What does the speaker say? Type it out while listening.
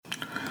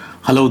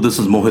Hello, this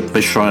is Mohit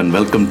Mishra, and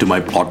welcome to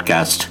my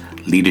podcast,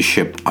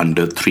 Leadership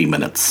Under 3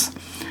 Minutes.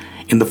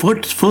 In the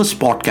first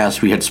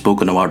podcast, we had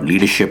spoken about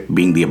leadership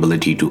being the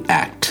ability to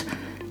act.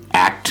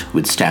 ACT,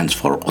 which stands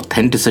for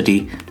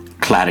authenticity,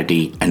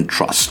 clarity, and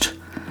trust.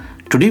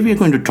 Today, we are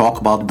going to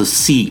talk about the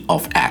C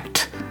of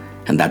ACT,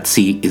 and that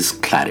C is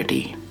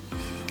clarity.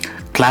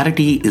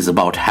 Clarity is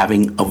about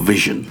having a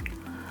vision,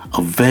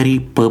 a very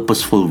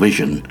purposeful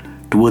vision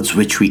towards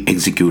which we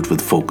execute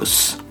with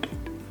focus.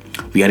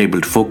 We are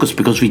able to focus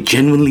because we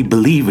genuinely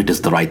believe it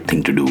is the right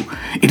thing to do.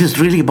 It is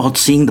really about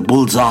seeing the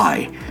bull's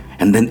eye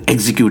and then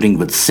executing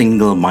with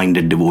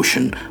single-minded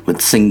devotion,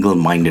 with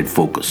single-minded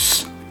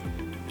focus.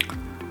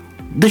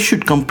 This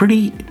should come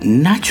pretty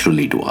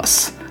naturally to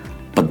us.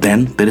 But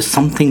then there is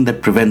something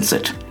that prevents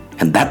it,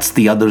 and that's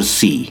the other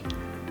C,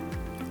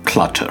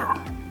 clutter.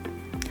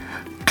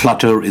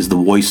 Clutter is the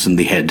voice in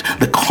the head,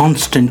 the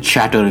constant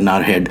chatter in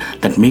our head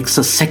that makes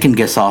us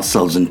second-guess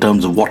ourselves in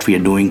terms of what we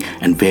are doing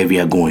and where we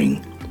are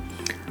going.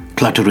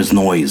 Clutter is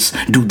noise.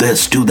 Do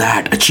this, do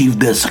that, achieve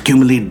this,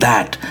 accumulate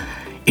that.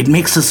 It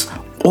makes us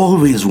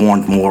always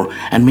want more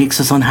and makes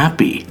us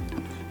unhappy.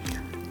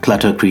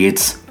 Clutter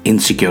creates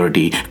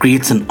insecurity,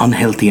 creates an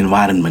unhealthy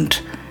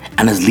environment,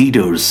 and as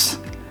leaders,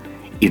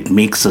 it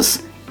makes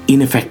us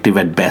ineffective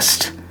at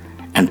best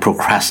and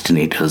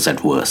procrastinators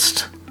at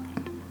worst.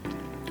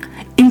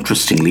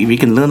 Interestingly, we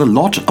can learn a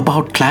lot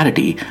about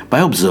clarity by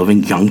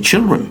observing young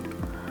children.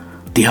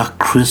 They are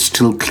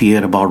crystal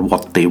clear about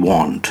what they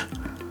want.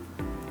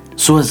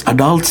 So as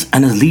adults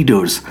and as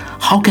leaders,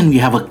 how can we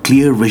have a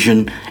clear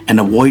vision and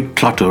avoid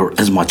clutter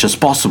as much as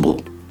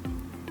possible?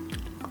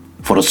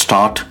 For a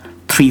start,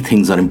 3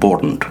 things are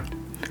important.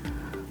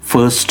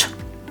 First,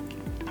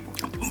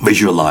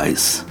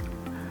 visualize.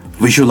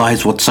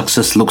 Visualize what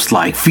success looks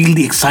like. Feel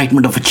the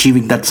excitement of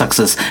achieving that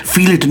success.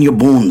 Feel it in your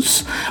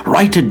bones.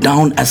 Write it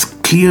down as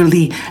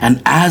clearly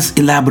and as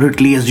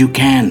elaborately as you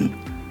can.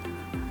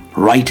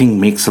 Writing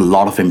makes a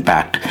lot of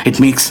impact. It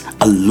makes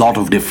a lot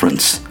of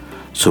difference.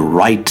 So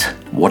write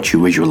what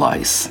you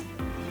visualize.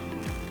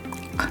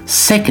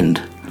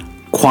 Second,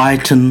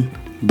 quieten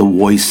the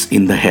voice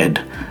in the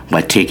head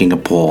by taking a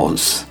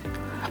pause,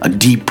 a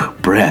deep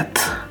breath.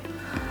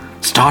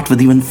 Start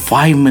with even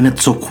 5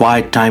 minutes of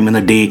quiet time in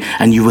a day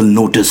and you will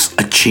notice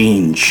a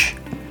change.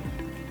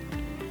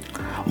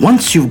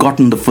 Once you've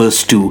gotten the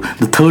first 2,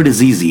 the third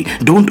is easy.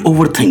 Don't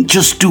overthink,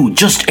 just do,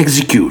 just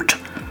execute.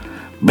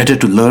 Better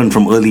to learn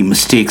from early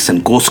mistakes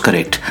and course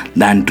correct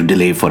than to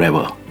delay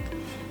forever.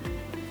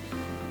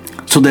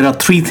 So there are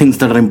 3 things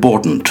that are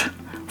important.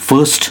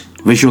 First,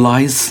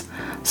 visualize.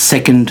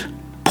 Second,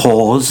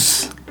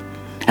 pause.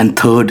 And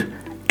third,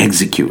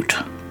 execute.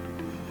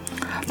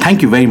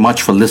 Thank you very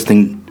much for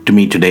listening to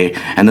me today.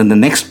 And in the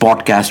next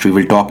podcast, we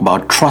will talk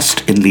about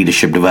trust in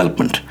leadership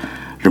development.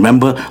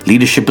 Remember,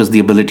 leadership is the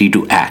ability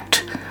to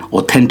act.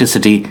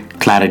 Authenticity,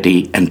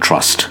 clarity, and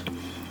trust.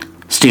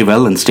 Stay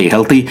well and stay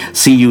healthy.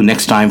 See you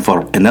next time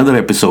for another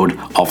episode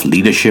of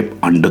Leadership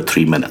Under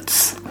 3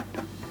 Minutes.